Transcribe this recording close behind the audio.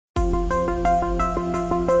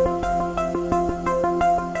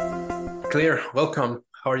Claire, welcome.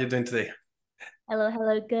 How are you doing today? Hello,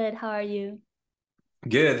 hello, good. How are you?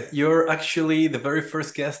 Good. You're actually the very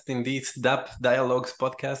first guest in this DAP Dialogues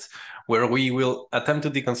podcast, where we will attempt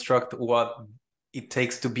to deconstruct what it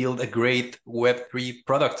takes to build a great Web3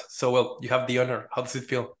 product. So, well, you have the honor. How does it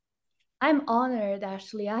feel? I'm honored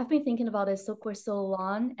actually. I've been thinking about this for so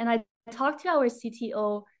long, and I talked to our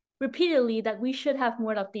CTO repeatedly that we should have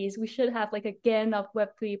more of these. We should have like a gang of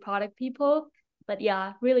Web3 product people. But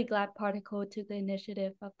yeah, really glad Particle took the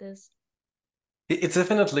initiative of this. It's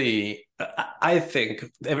definitely, I think,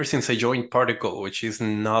 ever since I joined Particle, which is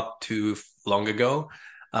not too long ago,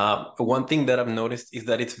 one thing that I've noticed is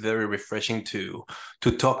that it's very refreshing to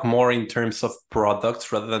talk more in terms of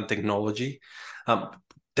products rather than technology. Um,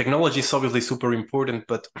 Technology is obviously super important,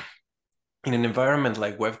 but in an environment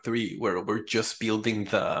like Web3, where we're just building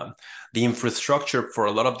the infrastructure for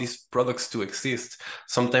a lot of these products to exist,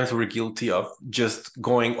 sometimes we're guilty of just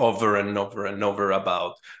going over and over and over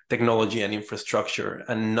about technology and infrastructure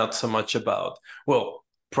and not so much about, well,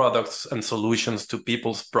 products and solutions to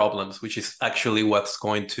people's problems, which is actually what's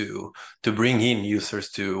going to bring in users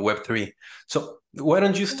to Web3. So why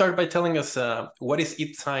don't you start by telling us what is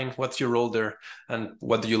eSign, what's your role there, and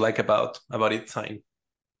what do you like about eSign?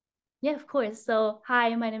 Yeah, of course. So,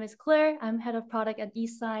 hi, my name is Claire. I'm head of product at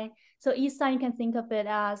eSign. So, eSign, you can think of it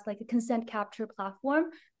as like a consent capture platform.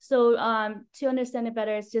 So, to understand it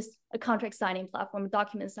better, it's just a contract signing platform, a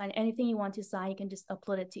document sign. Anything you want to sign, you can just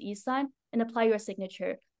upload it to eSign and apply your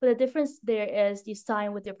signature. But the difference there is you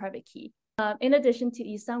sign with your private key. In addition to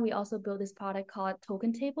eSign, we also built this product called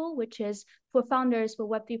Token Table, which is for founders, for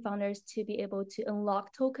Web3 founders to be able to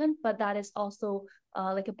unlock token, but that is also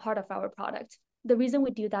like a part of our product. The reason we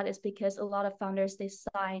do that is because a lot of founders, they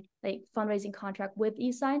sign like fundraising contract with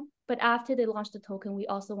eSign, but after they launch the token, we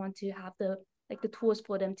also want to have the tools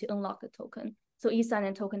for them to unlock the token. So eSign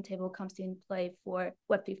and token table comes in play for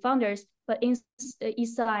Web3 founders, but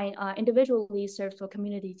eSign individually serves for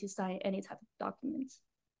community to sign any type of documents.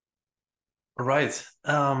 Right.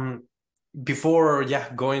 Before,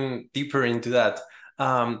 yeah, going deeper into that,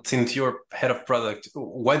 since you're head of product,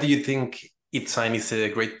 why do you think ItSign is a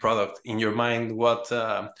great product in your mind? What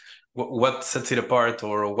sets it apart,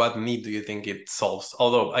 or what need do you think it solves?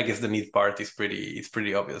 Although I guess the need part is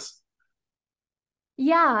pretty obvious.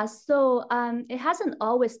 Yeah, so it hasn't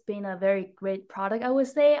always been a very great product. I would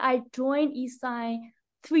say I joined eSign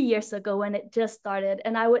 3 years ago when it just started,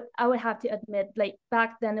 and I would have to admit, like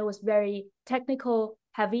back then it was very technically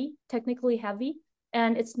heavy,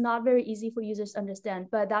 and it's not very easy for users to understand.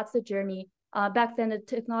 But that's the journey. Back then the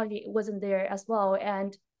technology wasn't there as well,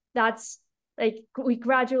 and that's like we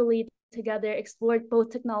gradually together explored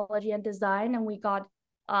both technology and design, and we got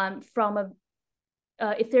from a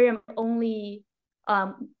Ethereum only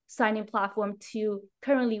signing platform to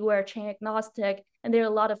currently we're chain agnostic, and there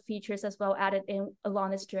are a lot of features as well added in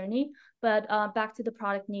along this journey. But back to the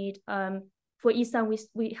product need, for eSign,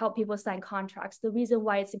 we help people sign contracts. The reason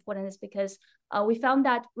why it's important is because we found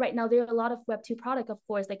that right now there are a lot of Web2 product, of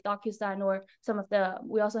course, like DocuSign or some of the,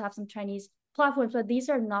 we also have some Chinese platforms, but these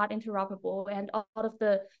are not interoperable. And all of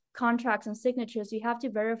the contracts and signatures, you have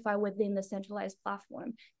to verify within the centralized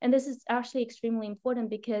platform. And this is actually extremely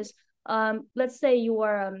important because let's say you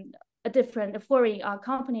are a foreign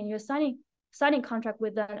company and you're signing contract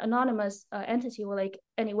with an anonymous entity or like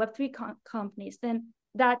any Web3 companies, then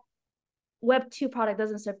that Web2 product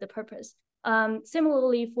doesn't serve the purpose.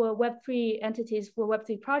 Similarly, for Web3 entities, for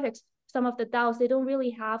Web3 projects, some of the DAOs, they don't really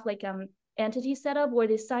have like entity setup where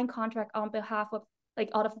they sign contract on behalf of like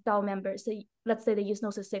all of the DAO members. So let's say they use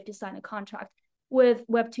Gnosis Safe to sign a contract. With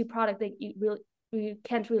Web2 product, you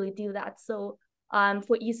can't really do that. So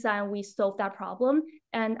for eSign, we solved that problem.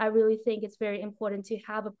 And I really think it's very important to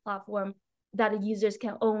have a platform that the users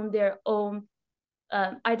can own their own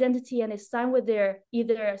identity and is signed with their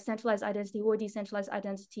either centralized identity or decentralized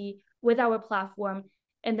identity with our platform.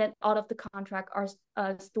 And then all of the contract are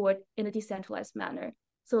stored in a decentralized manner.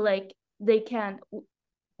 So like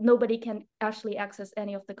nobody can actually access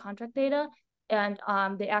any of the contract data, and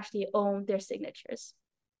they actually own their signatures.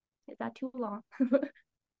 Is that too long?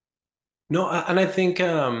 No, and I think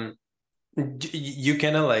you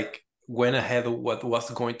kind of like went ahead of what was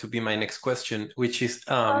going to be my next question, which is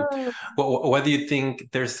Oh, what do you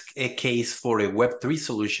think there's a case for a Web3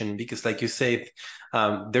 solution? Because like you said,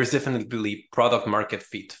 there's definitely product market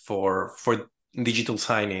fit for digital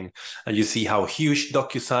signing. And you see how huge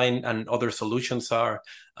DocuSign and other solutions are.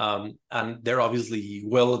 And they're obviously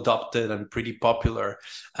well adopted and pretty popular.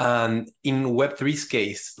 And in Web3's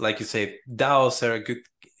case, like you said, DAOs are a good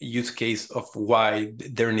use case of why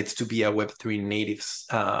there needs to be a Web3 native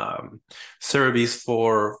service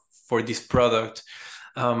for this product.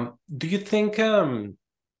 Do you think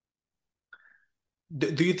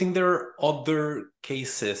do you think there are other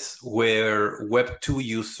cases where Web2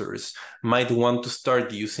 users might want to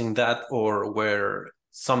start using that, or where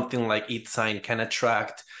something like eSign can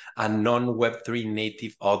attract a non-Web3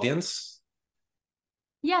 native audience?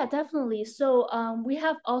 Yeah, definitely. So we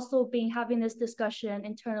have also been having this discussion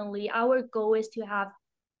internally. Our goal is to have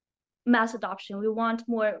mass adoption. We want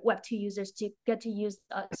more Web2 users to get to use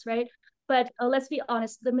us, right? But let's be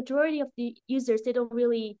honest, the majority of the users, they don't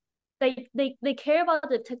really they care about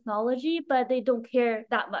the technology, but they don't care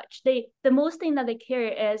that much. The most thing that they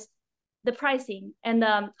care is the pricing and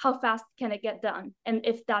how fast can it get done, and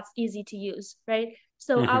if that's easy to use, right?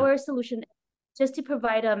 So Mm-hmm. our solution, just to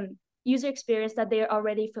provide user experience that they're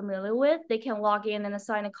already familiar with. They can log in and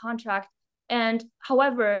assign a contract. And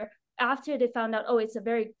however, after they found out, oh, it's a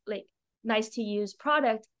very like nice to use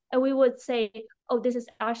product, and we would say, oh, this is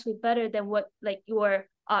actually better than what like your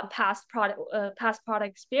past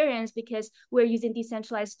product experience, because we're using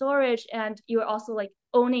decentralized storage, and you're also like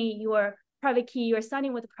owning your private key, you're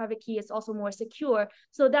signing with a private key, it's also more secure.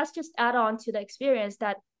 So that's just add on to the experience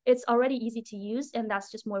that it's already easy to use, and that's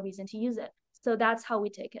just more reason to use it. So that's how we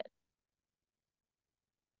take it.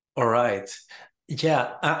 All right.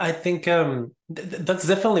 Yeah, I think that's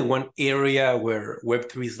definitely one area where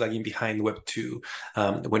Web3 is lagging behind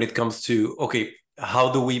Web2 when it comes to, okay,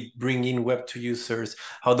 how do we bring in Web2 users?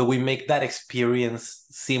 How do we make that experience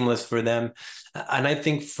seamless for them? And I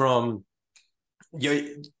think from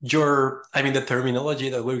your I mean, the terminology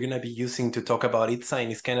that we're going to be using to talk about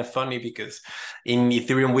eSign is kind of funny, because in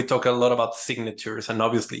Ethereum we talk a lot about signatures, and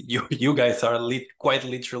obviously you guys are quite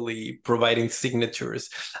literally providing signatures.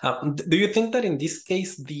 Do you think that in this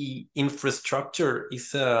case the infrastructure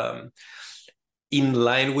is in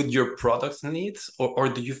line with your product's needs, or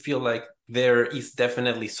do you feel like there is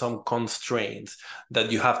definitely some constraints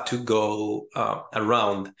that you have to go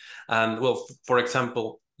around? And well, for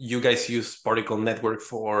example, you guys use Particle Network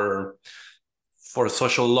for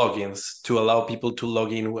social logins to allow people to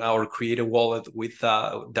log in or create a wallet with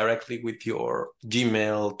directly with your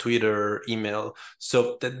Gmail, Twitter, email.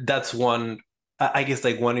 So that's one, I guess,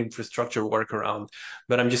 like one infrastructure workaround.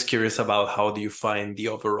 But I'm just curious about how do you find the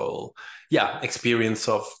overall, yeah, experience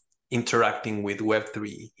of interacting with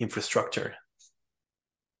Web3 infrastructure?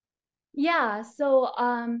 Yeah, so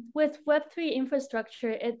with Web3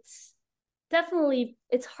 infrastructure, it's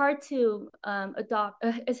hard to adopt.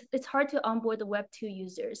 It's hard to onboard the Web2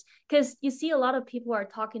 users, because you see a lot of people are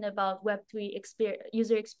talking about Web3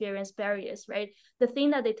 user experience barriers, right? The thing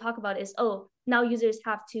that they talk about is, oh, now users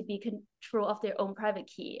have to be control of their own private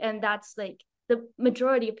key, and that's like the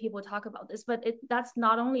majority of people talk about this. But that's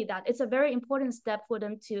not only that; it's a very important step for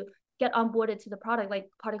them to get onboarded to the product, like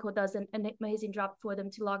Particle does an amazing job for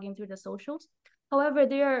them to log in through the socials. However,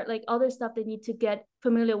 there are like other stuff they need to get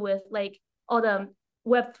familiar with, like all the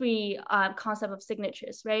Web3 concept of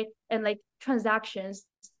signatures, right? And like transactions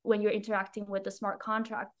when you're interacting with the smart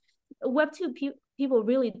contract. Web2 people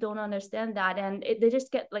really don't understand that, and they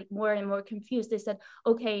just get like more and more confused. They said,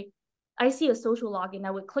 okay, I see a social login,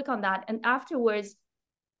 I would click on that, and afterwards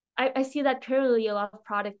I see that currently a lot of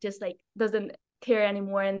product just like doesn't care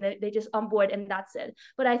anymore, and they just onboard and that's it.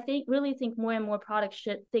 But I really think more and more products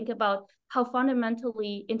should think about how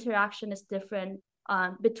fundamentally interaction is different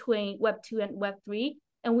between Web2 and Web3.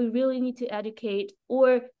 And we really need to educate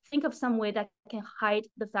or think of some way that can hide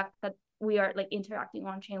the fact that we are like interacting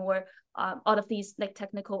on chain, or all of these like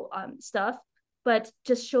technical stuff, but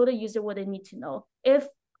just show the user what they need to know. If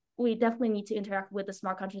we definitely need to interact with the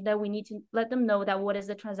smart contract, then we need to let them know that what is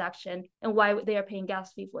the transaction and why they are paying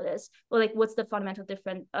gas fee for this, or like what's the fundamental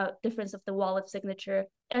difference of the wallet signature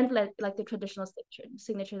and like the traditional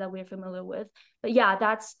signature that we're familiar with. But yeah,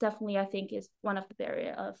 that's definitely, I think, is one of the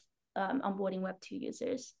barrier of onboarding Web2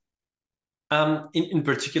 users. In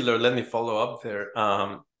particular, let me follow up there.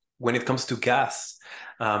 When it comes to gas,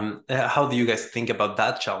 how do you guys think about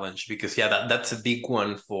that challenge? Because yeah, that's a big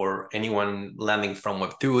one for anyone landing from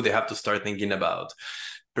Web2. They have to start thinking about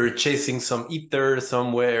purchasing some ether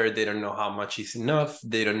somewhere. They don't know how much is enough.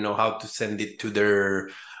 They don't know how to send it to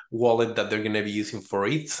their wallet that they're going to be using for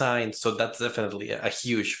eSign. So that's definitely a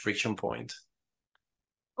huge friction point.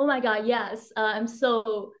 Oh my God, yes.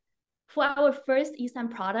 So for our first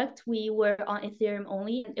eSign product, we were on Ethereum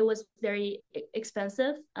only. It was very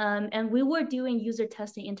expensive, and we were doing user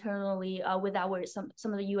testing internally with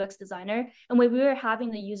some of the UX designer. And when we were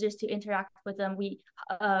having the users to interact with them, we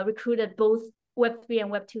recruited both Web3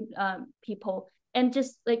 and Web2 people. And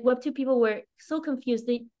just like Web2 people were so confused.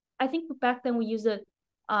 I think back then we used a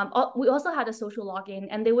we also had a social login,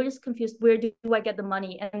 and they were just confused, where do I get the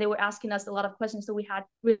money? And they were asking us a lot of questions, so we had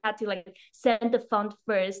to like send the fund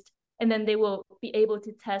first, and then they will be able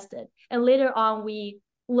to test it. And later on, we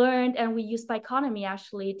learned, and we used Biconomy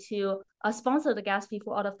actually to sponsor the gas fee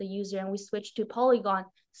for all of the user, and we switched to Polygon,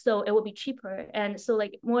 so it will be cheaper, and so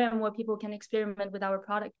like more and more people can experiment with our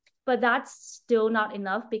product. But that's still not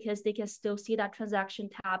enough, because they can still see that transaction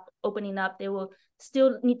tab opening up. They will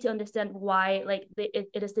still need to understand why like it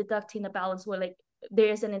is deducting the balance, where like there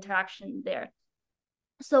is an interaction there.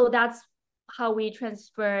 So that's how we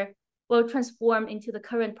transform into the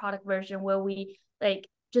current product version, where we like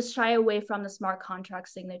just shy away from the smart contract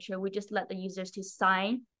signature. We just let the users to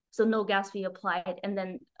sign, so no gas fee applied, and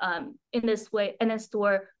then in this way, and then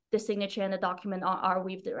store the signature and the document on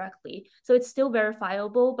Arweave directly. So it's still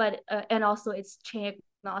verifiable, but and also it's chain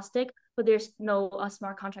agnostic, but there's no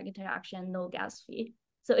smart contract interaction, no gas fee.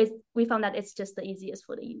 So we found that it's just the easiest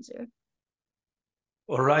for the user.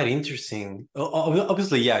 All right, interesting.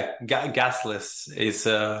 Obviously, yeah, gasless is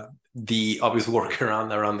the obvious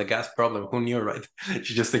workaround around the gas problem. Who knew, right? You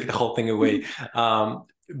just take the whole thing away.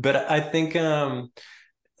 But I think,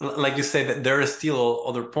 like you say, that there are still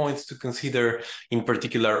other points to consider. In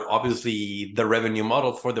particular, obviously, the revenue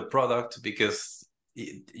model for the product, because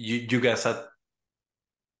you guys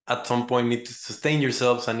at some point need to sustain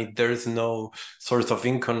yourselves, and if there's no source of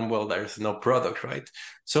income, well, there's no product, right?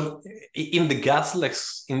 So in the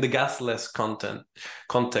gasless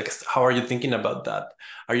context, how are you thinking about that?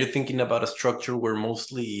 Are you thinking about a structure where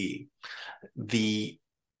mostly the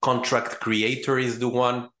contract creator is the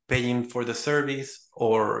one paying for the service,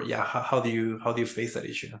 or yeah, how do you face that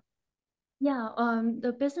issue? Yeah,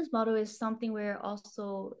 the business model is something we're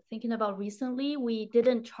also thinking about recently. We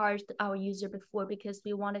didn't charge our user before, because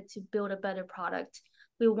we wanted to build a better product.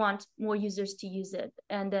 We want more users to use it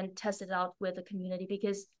and then test it out with the community,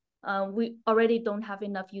 because we already don't have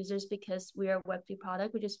enough users, because we are a Web3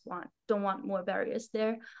 product. We just don't want more barriers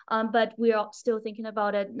there. But we are still thinking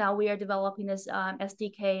about it. Now we are developing this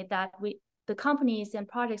SDK that the companies and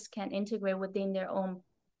projects can integrate within their own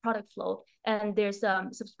product flow, and there's a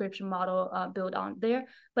subscription model built on there.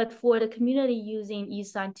 But for the community using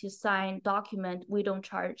eSign to sign document, we don't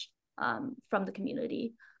charge from the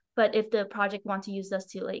community. But if the project wants to use us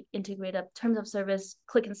to like integrate a terms of service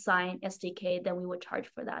click and sign SDK, then we would charge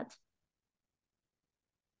for that.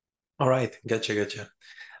 All right, gotcha.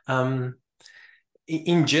 Um,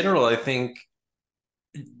 in general, I think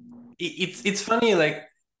it's funny, like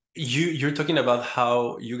you're talking about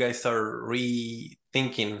how you guys are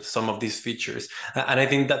rethinking some of these features, and I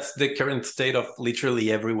think that's the current state of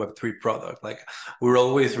literally every Web3 product. Like, we're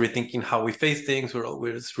always rethinking how we face things, we're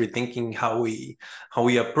always rethinking how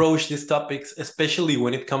we approach these topics, especially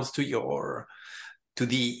when it comes to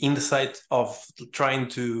the insight of trying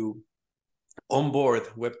to onboard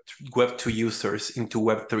Web2 users into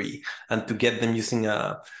Web3, and to get them using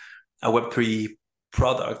a Web3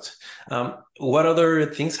 product. What other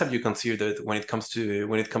things have you considered when it comes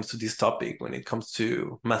to this topic, when it comes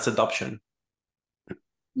to mass adoption?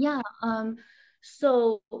 Yeah.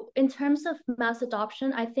 So in terms of mass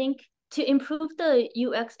adoption, I think to improve the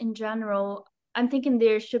UX in general, I'm thinking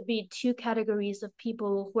there should be two categories of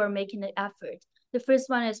people who are making the effort. The first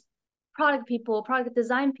one is product people, product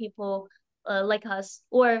design people, like us,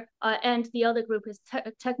 or and the other group is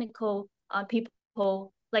technical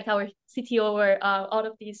people, like our CTO, or all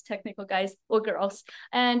of these technical guys or girls.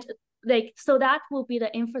 And like, so that will be the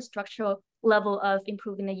infrastructural level of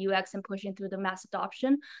improving the UX and pushing through the mass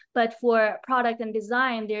adoption. But for product and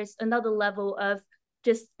design, there's another level of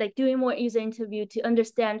just like doing more user interview to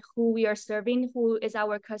understand who we are serving, who is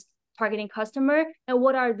our targeting customer, and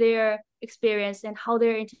what are their experience and how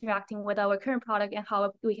they're interacting with our current product, and how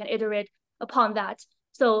we can iterate upon that.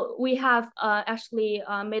 So we have actually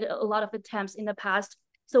made a lot of attempts in the past.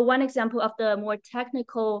 So one example of the more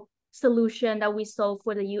technical solution that we solve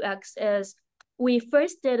for the UX is we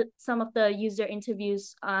first did some of the user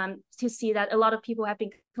interviews to see that a lot of people have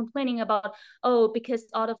been complaining about, oh, because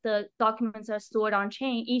all of the documents are stored on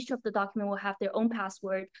chain, each of the document will have their own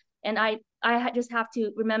password. And I just have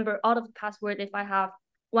to remember all of the password if I have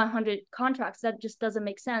 100 contracts. That just doesn't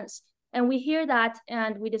make sense. And we hear that,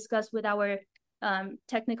 and we discuss with our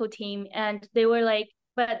technical team, and they were like,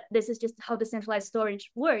 but this is just how decentralized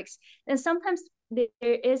storage works. And sometimes there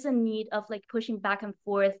is a need of like pushing back and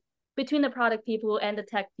forth between the product people and the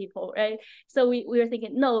tech people, right? So we were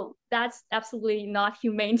thinking, no, that's absolutely not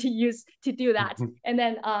humane to do that. And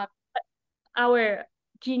then our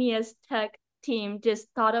genius tech team just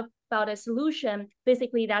thought about a solution.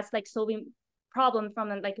 Basically, that's like solving problem from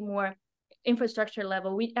like a more infrastructure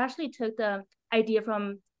level, we actually took the idea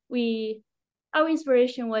from our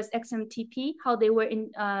inspiration was XMTP, how they were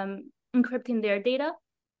encrypting their data.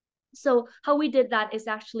 So how we did that is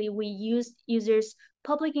actually we used users'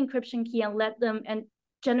 public encryption key and let them and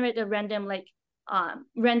generate a random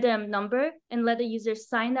random number and let the user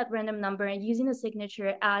sign that random number and using the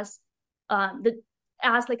signature as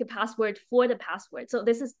like a password for the password. So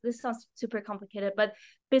this sounds super complicated, but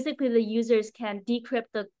basically the users can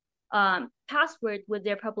decrypt the password with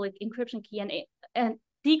their public encryption key and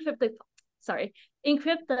encrypt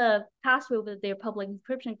the password with their public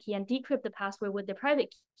encryption key and decrypt the password with their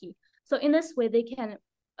private key. So in this way, they can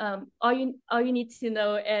all you need to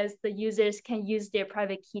know is the users can use their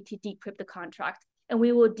private key to decrypt the contract, and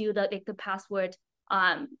we will do the password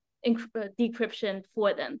decryption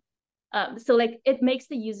for them. So it makes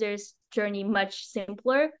the user's journey much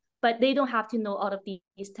simpler, but they don't have to know all of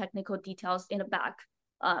these technical details in the back.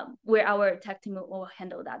 Where our tech team will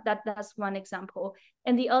handle that. That's one example.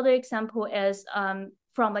 And the other example is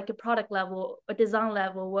from like a product level or design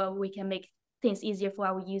level where we can make things easier for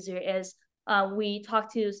our user is we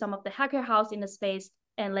talked to some of the hacker house in the space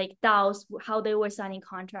and like DAOs, how they were signing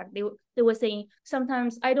contract. They were saying,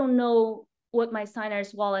 sometimes I don't know what my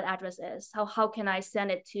signer's wallet address is. How can I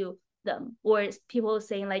send it to them? Or people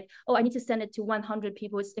saying like, oh, I need to send it to 100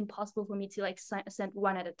 people. It's impossible for me to like send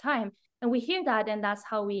one at a time. And we hear that, and that's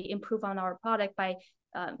how we improve on our product by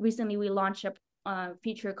recently we launched a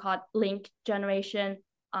feature called link generation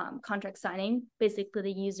contract signing. Basically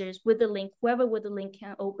the users with the link, whoever with the link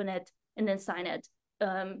can open it and then sign it.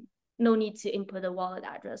 No need to input a wallet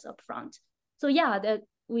address up front. So yeah, that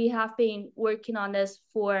we have been working on this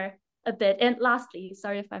for a bit. And lastly,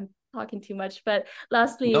 sorry if I'm talking too much, but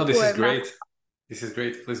lastly, no, this is great. This is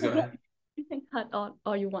great. Please go ahead. You can cut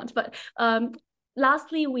all you want, but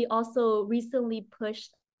lastly, we also recently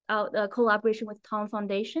pushed out a collaboration with Tom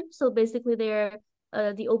Foundation. So basically, they're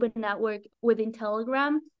the open network within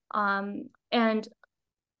Telegram. And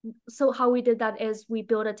so how we did that is we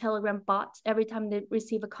built a Telegram bot. Every time they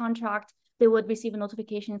receive a contract, they would receive a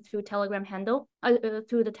notification through Telegram handle,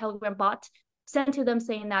 through the Telegram bot, sent to them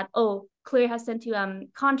saying that, oh, Clear has sent you a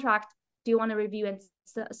contract. Do you want to review and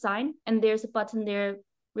sign? And there's a button there,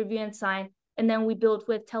 review and sign. And then we built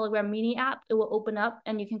with Telegram mini app, it will open up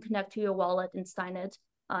and you can connect to your wallet and sign it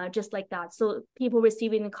just like that. So people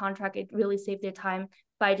receiving the contract, it really saved their time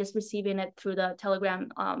by just receiving it through the Telegram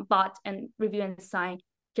bot and review and sign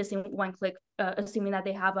just in one click, assuming that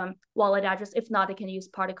they have a wallet address. If not, they can use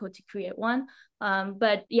Particle to create one.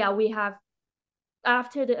 But yeah, we have,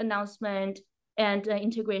 after the announcement and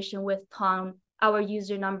integration with Tom, our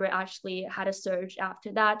user number actually had a surge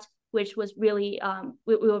after that, which was really,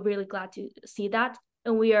 we were really glad to see that.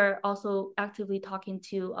 And we are also actively talking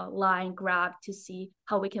to Line, Grab to see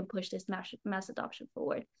how we can push this mass adoption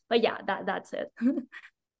forward. But yeah, that's it.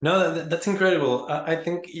 No, that's incredible. I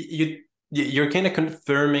think you're kind of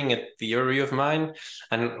confirming a theory of mine,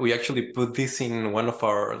 and we actually put this in one of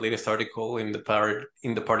our latest article in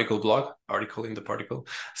the Particle blog, article in the Particle.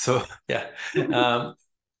 So yeah.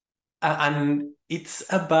 And it's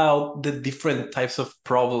about the different types of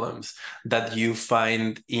problems that you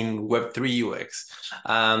find in Web3 UX.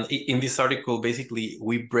 And in this article, basically,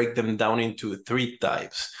 we break them down into 3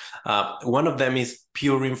 types. One of them is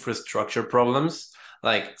pure infrastructure problems,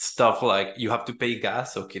 like stuff like you have to pay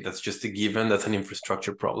gas. Okay, that's just a given. That's an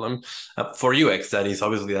infrastructure problem. For UX, that is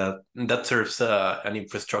obviously that serves an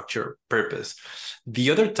infrastructure purpose. The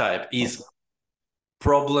other type is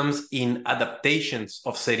problems in adaptations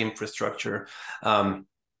of said infrastructure.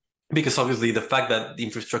 Because obviously the fact that the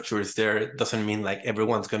infrastructure is there doesn't mean like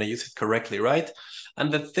everyone's going to use it correctly, right?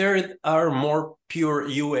 And the third are more pure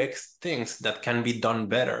UX things that can be done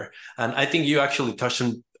better. And I think you actually touched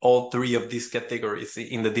on all 3 of these categories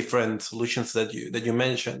in the different solutions that you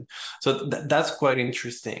mentioned. So that's quite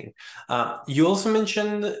interesting. You also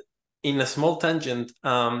mentioned in a small tangent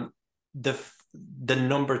the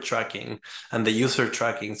number tracking and the user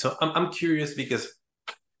tracking. So I'm curious because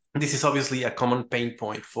this is obviously a common pain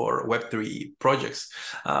point for Web3 projects.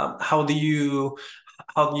 How do you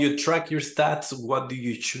track your stats? What do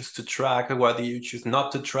you choose to track? What do you choose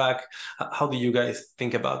not to track? How do you guys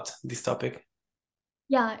think about this topic?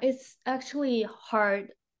 Yeah, it's actually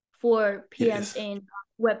hard for PMs in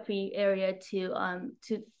Web3 area to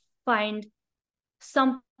find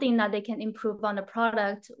something that they can improve on the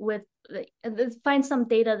product with, find some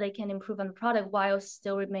data they can improve on the product while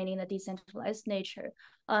still remaining a decentralized nature.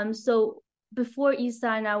 So before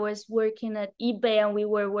eSign, I was working at eBay and we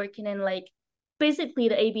were working in like basically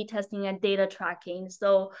the A/B testing and data tracking.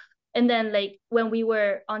 So, and then like when we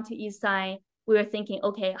were onto eSign, we were thinking,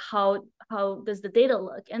 okay, how does the data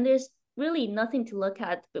look? And there's really nothing to look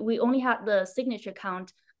at. But we only had the signature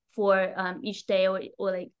count for each day, or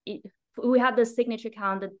like we had the signature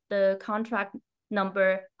count, the contract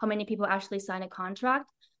number, how many people actually sign a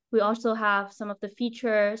contract. We also have some of the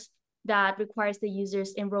features that requires the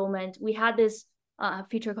user's enrollment. We had this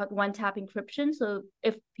feature called one-tap encryption. So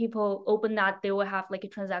if people open that, they will have like a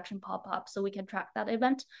transaction pop up, so we can track that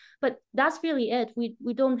event. But that's really it. We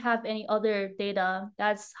don't have any other data.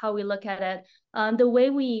 That's how we look at it. The way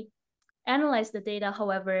we analyze the data,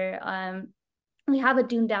 however, we have a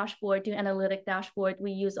Dune dashboard, Dune analytic dashboard.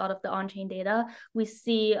 We use all of the on-chain data. We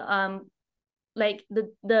see like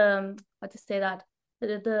the how to say that,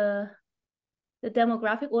 the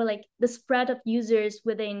demographic, or like the spread of users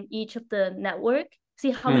within each of the network, see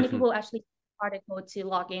how many people actually article to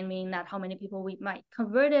log in, meaning that how many people we might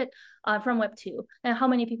convert it from Web2, and how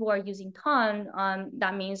many people are using Ton.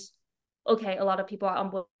 That means, okay, a lot of people are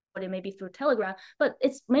onboarded maybe through Telegram, but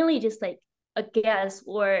it's mainly just like a guess,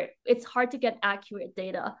 or it's hard to get accurate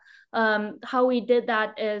data. How we did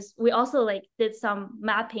that is we also like did some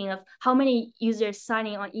mapping of how many users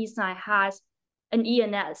signing on eSign has an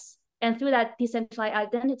ENS. And through that decentralized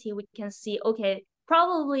identity, we can see, okay,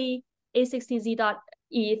 probably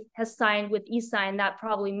A60Z.ETH has signed with eSign. That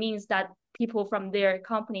probably means that people from their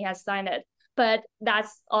company has signed it. But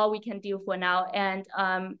that's all we can do for now. And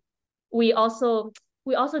we also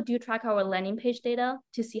do track our landing page data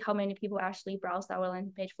to see how many people actually browsed our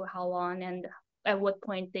landing page for how long and at what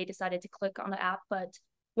point they decided to click on the app. But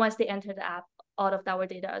once they enter the app, all of our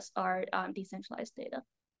data are decentralized data.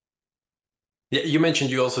 Yeah, you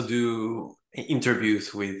mentioned you also do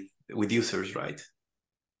interviews with users, right?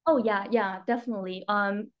 Oh yeah, definitely.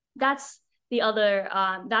 That's the other.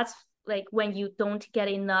 That's like when you don't get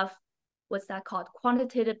enough. What's that called?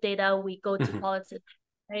 Quantitative data. We go to qualitative,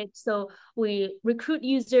 right? So we recruit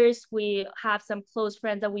users. We have some close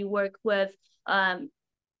friends that we work with.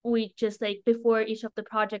 We just like before each of the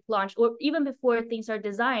project launch, or even before things are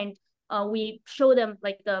designed, we show them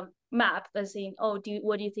like the map, as saying, oh,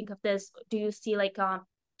 what do you think of this? Do you see like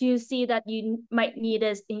do you see that you might need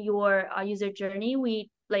this in your user journey? We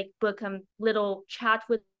like book a little chat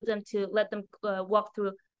with them to let them walk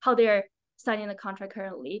through how they're signing the contract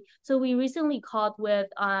currently. So we recently called with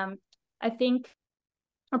I think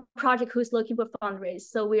a project who's looking for fundraise.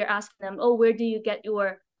 So we're asking them, oh, where do you get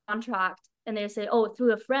your contract? And they say, oh,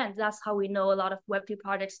 through a friend. That's how we know a lot of Web3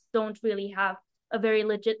 projects don't really have a very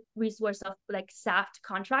legit resource of like SAFT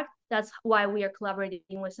contract. That's why we are collaborating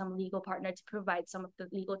with some legal partner to provide some of the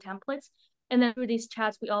legal templates. And then through these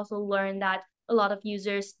chats, we also learned that a lot of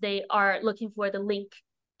users, they are looking for the link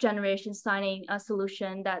generation signing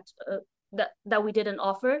solution that we didn't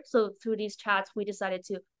offer. So through these chats, we decided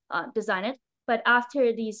to design it. But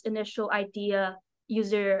after these initial idea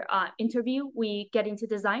user interview, we get into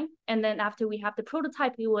design. And then after we have the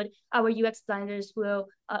prototype, our UX designers will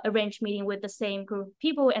arrange meeting with the same group of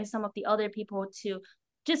people and some of the other people to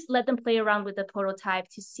just let them play around with the prototype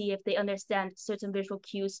to see if they understand certain visual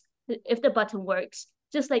cues, if the button works,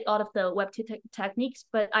 just like all of the Web2 techniques.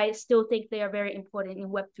 But I still think they are very important in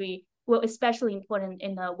Web3, well, especially important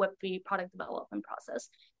in the Web3 product development process.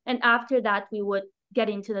 And after that, we would get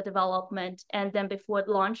into the development. And then before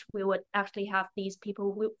launch, we would actually have these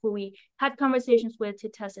people who we had conversations with to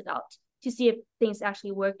test it out, to see if things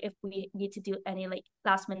actually work, if we need to do any like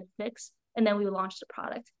last minute fix, and then we launch the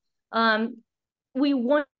product. We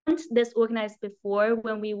weren't this organized before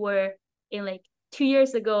when we were in like 2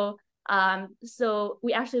 years ago. So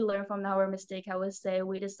we actually learned from our mistake, I would say.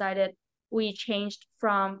 We changed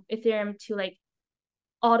from Ethereum to like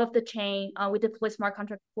out of the chain. We deployed smart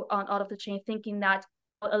contract on out of the chain, thinking that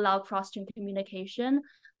would allow cross-chain communication,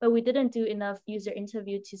 but we didn't do enough user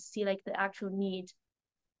interview to see like the actual need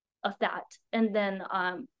of that. And then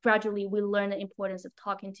gradually we learned the importance of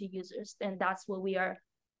talking to users, and that's what we are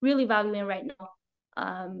really valuing right now.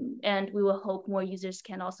 And we will hope more users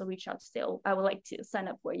can also reach out to say, oh, I would like to sign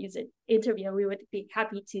up for a user interview, and we would be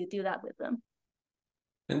happy to do that with them.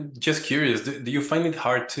 And just curious, do you find it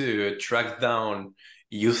hard to track down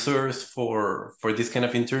users for these kind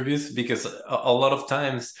of interviews? Because a lot of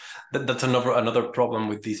times that's another problem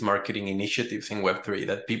with these marketing initiatives in Web3,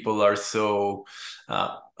 that people are so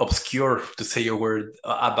obscure, to say a word,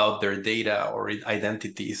 about their data or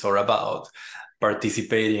identities or about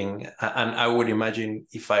participating. And I would imagine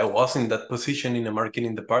if I was in that position in a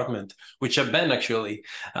marketing department, which I've been actually,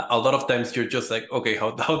 a lot of times you're just like, okay, how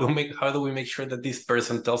do we make sure that this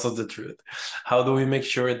person tells us the truth? How do we make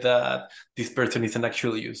sure that this person is an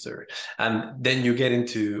actual user? And then you get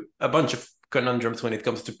into a bunch of conundrums when it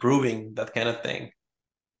comes to proving that kind of thing.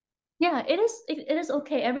 Yeah, it is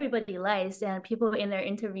okay. Everybody lies, and people in their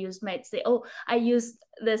interviews might say, "Oh, I used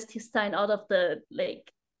this to sign out of the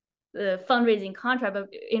fundraising contract," but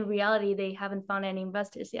in reality, they haven't found any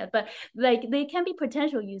investors yet. But like they can be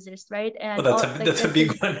potential users, right? Well, And all, like that's a let's say,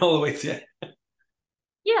 big one always, yeah.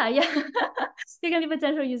 yeah, yeah, they can be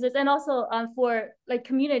potential users, and also for like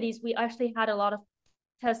communities, we actually had a lot of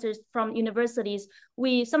testers from universities.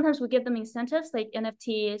 We sometimes we give them incentives like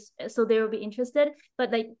NFTs, so they will be interested.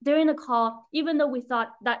 But like during the call, even though we thought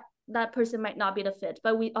that that person might not be the fit,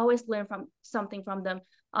 but we always learn from something from them.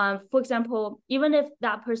 For example, even if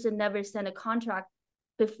that person never sent a contract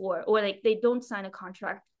before, or like they don't sign a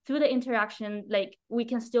contract, through the interaction, like we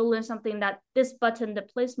can still learn something, that this button, the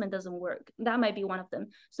placement doesn't work. That might be one of them.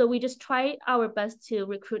 So we just try our best to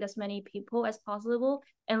recruit as many people as possible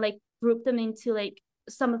and like group them into like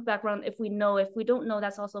some of background. If we know, if we don't know,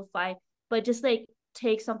 that's also fine. But just like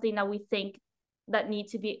take something that we think that need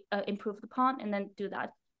to be improved upon and then do that.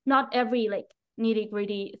 Not every like nitty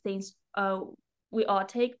gritty things we all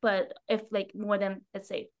take, but if like more than, let's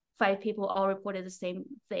say, 5 people all reported the same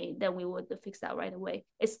thing, then we would fix that right away.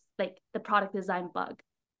 It's like the product design bug.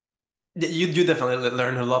 You definitely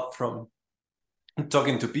learn a lot from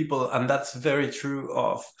talking to people, and that's very true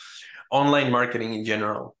of online marketing in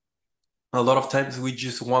general. A lot of times we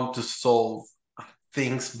just want to solve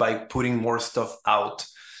things by putting more stuff out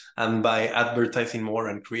and by advertising more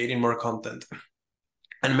and creating more content.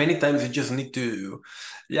 And many times you just need to,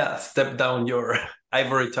 yeah, step down your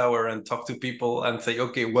ivory tower and talk to people and say,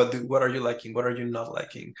 okay, what are you liking? What are you not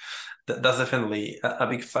liking? That's definitely a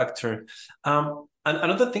big factor. And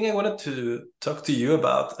another thing I wanted to talk to you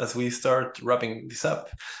about as we start wrapping this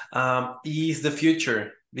up is the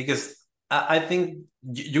future, because I think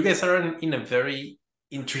you guys are in a very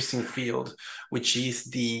interesting field, which is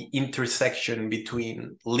the intersection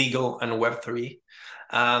between legal and Web3.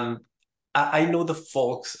 Um, I know the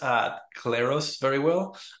folks at Kleros very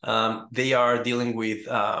well. They are dealing with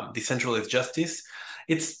decentralized justice.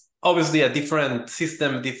 It's obviously a different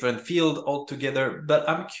system, different field altogether, but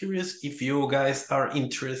I'm curious if you guys are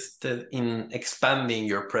interested in expanding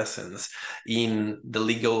your presence in the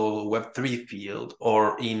legal Web3 field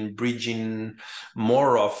or in bridging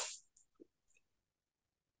more of,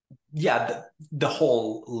 yeah, the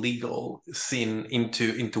whole legal scene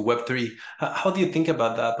into Web3. How do you think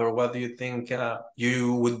about that, or what do you think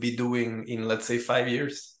you would be doing in, let's say, 5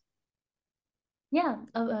 years? Yeah,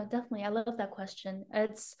 definitely. I love that question.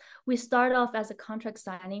 It's We start off as a contract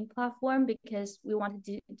signing platform because we want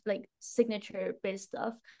to do like signature based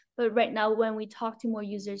stuff. But right now, when we talk to more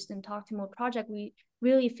users and talk to more project, we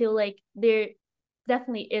really feel like there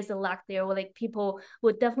definitely is a lack there, where like people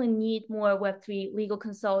would definitely need more Web3 legal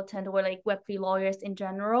consultant or like Web3 lawyers in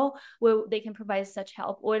general, where they can provide such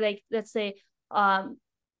help. Or like let's say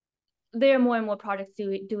there are more and more projects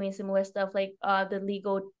doing similar stuff, like the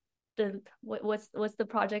legal, what's the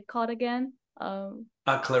project called again?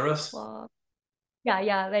 Kleros? Well,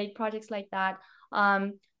 yeah, like projects like that.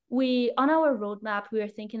 We on our roadmap we are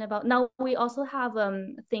thinking about, now we also have a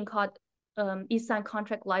thing called eSign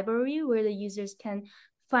contract library, where the users can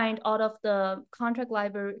find out of the contract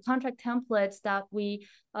library contract templates that we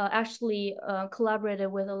actually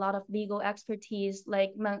collaborated with a lot of legal expertise,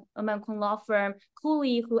 like Mancun law firm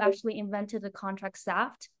Cooley, who actually invented the contract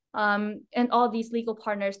SAFT, and all these legal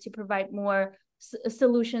partners to provide more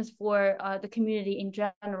solutions for the community in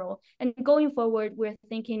general. And going forward, we're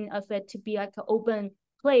thinking of it to be like an open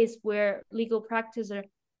place where legal practitioners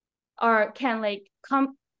can like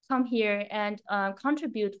come here and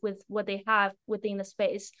contribute with what they have within the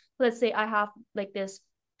space. Let's say I have like this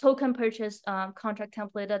token purchase contract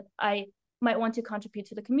template that I might want to contribute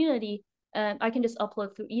to the community, and I can just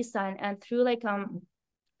upload through eSign, and through like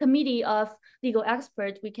committee of legal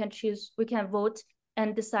experts, we can vote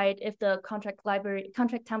and decide if the contract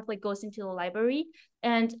template goes into the library.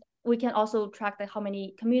 And we can also track like how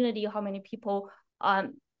many people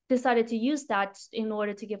decided to use that in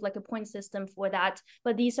order to give like a point system for that.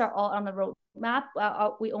 But these are all on the roadmap.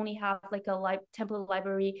 We only have like a template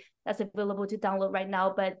library that's available to download right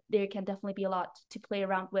now, but there can definitely be a lot to play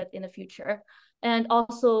around with in the future. And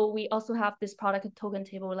also, we also have this product token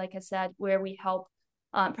table, like I said, where we help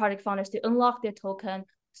project founders to unlock their token.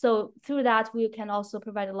 So through that, we can also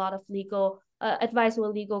provide a lot of legal advice,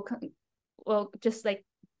 or just like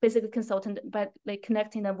basically consultant, but like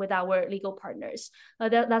connecting them with our legal partners.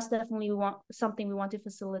 That's definitely something we want to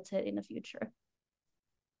facilitate in the future.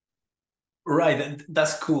 Right,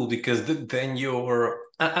 that's cool, because then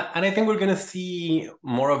and I think we're gonna see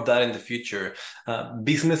more of that in the future.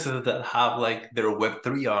 Businesses that have like their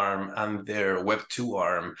Web3 arm and their Web2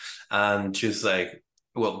 arm, and just like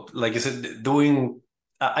well, like you said, doing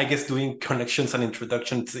I guess doing connections and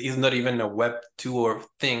introductions is not even a Web2 or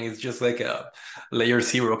thing. It's just like a layer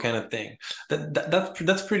zero kind of thing.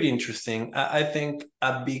 That's pretty interesting. I think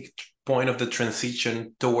a big point of the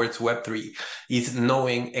transition towards Web3 is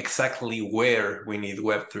knowing exactly where we need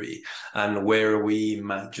Web3 and where we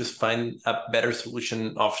might just find a better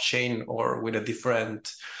solution off chain or with a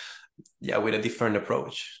different, yeah, with a different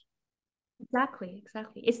approach. Exactly,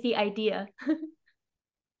 exactly. It's the idea.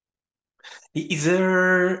 Is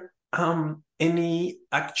there any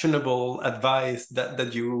actionable advice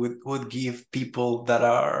that you would give people that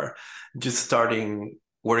are just starting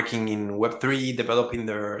working in Web3, developing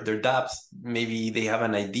their dApps? Maybe they have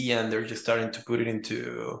an idea and they're just starting to put it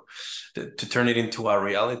into to turn it into a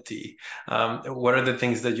reality. What are the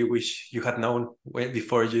things that you wish you had known way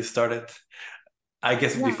before you started? I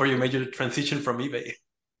guess Yeah. before you made your transition from eBay.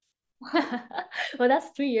 Well, that's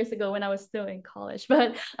 3 years ago when I was still in college.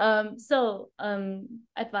 But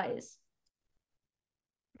advice.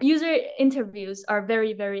 User interviews are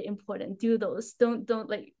very, very important. Do those. Don't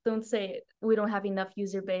say we don't have enough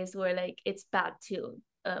user base, or like it's bad to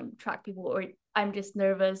track people, or I'm just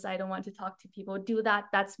nervous, I don't want to talk to people. Do that.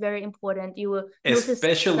 That's very important. You will notice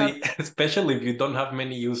stuff. Especially if you don't have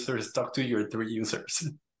many users, talk to your three users.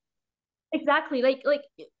 Exactly.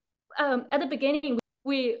 At the beginning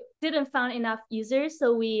we didn't find enough users,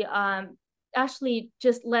 so we actually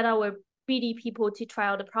just let our BD people to try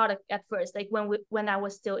out the product at first, like when I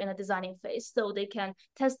was still in a designing phase, so they can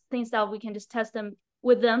test things out. We can just test them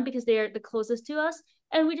with them because they're the closest to us,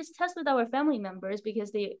 and we just test with our family members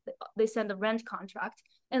because they send a rent contract.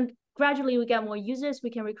 And gradually we get more users, we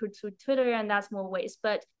can recruit through Twitter, and that's more ways.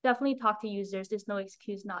 But definitely talk to users, there's no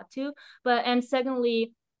excuse not to. But and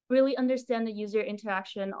secondly, really understand the user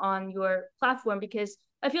interaction on your platform, because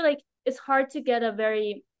I feel like it's hard to get a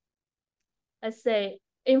very, let's say,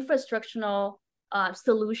 infrastructural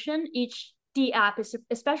solution. Each D app is,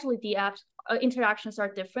 especially D apps, interactions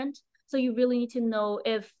are different. So you really need to know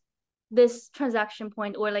if this transaction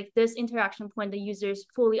point or like this interaction point, the users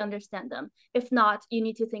fully understand them. If not, you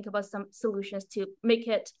need to think about some solutions to make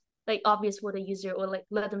it like obvious for the user, or like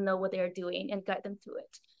let them know what they are doing and guide them through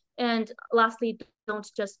it. And lastly, don't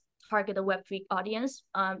just target a Web3 audience,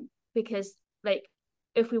 because like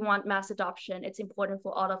if we want mass adoption, it's important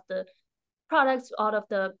for all of the products, all of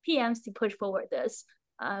the PMs to push forward this.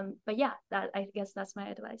 But yeah, that, I guess that's my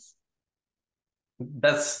advice.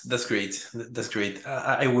 That's great. That's great.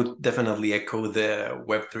 I would definitely echo the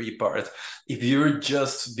Web3 part. If you're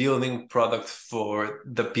just building products for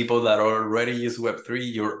the people that already use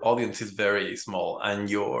Web3, your audience is very small and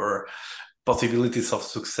your possibilities of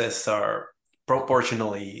success are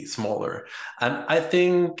proportionally smaller. And I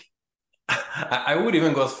think I would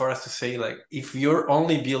even go as far as to say, like, if you're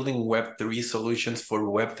only building Web3 solutions for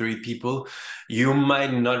Web3 people, you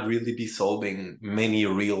might not really be solving many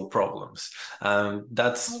real problems.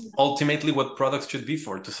 That's ultimately what products should be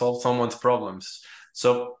for, to solve someone's problems.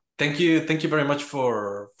 So thank you very much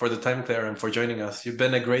for the time, Claire, and for joining us. You've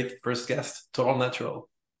been a great first guest to All Natural.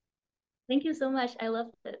 Thank you so much. I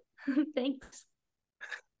loved it. Thanks.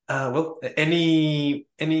 Well, any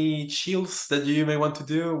shields that you may want to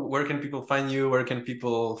do? Where can people find you? Where can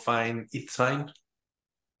people find It's Fine?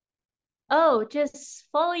 Oh, just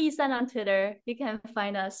follow Yisan on Twitter. You can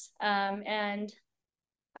find us. And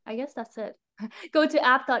I guess that's it. Go to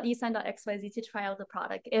app.yisan.xyz to try out the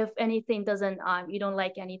product. If anything doesn't, you don't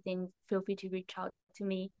like anything, feel free to reach out to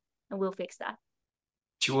me and we'll fix that.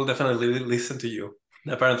 She will definitely listen to you,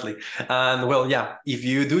 apparently. And well, yeah, if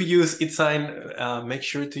you do use ItSign, make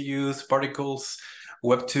sure to use Particle's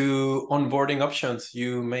Web2 onboarding options.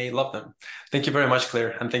 You may love them. Thank you very much,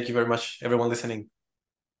 Claire. And thank you very much, everyone listening.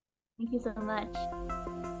 Thank you so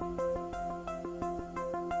much.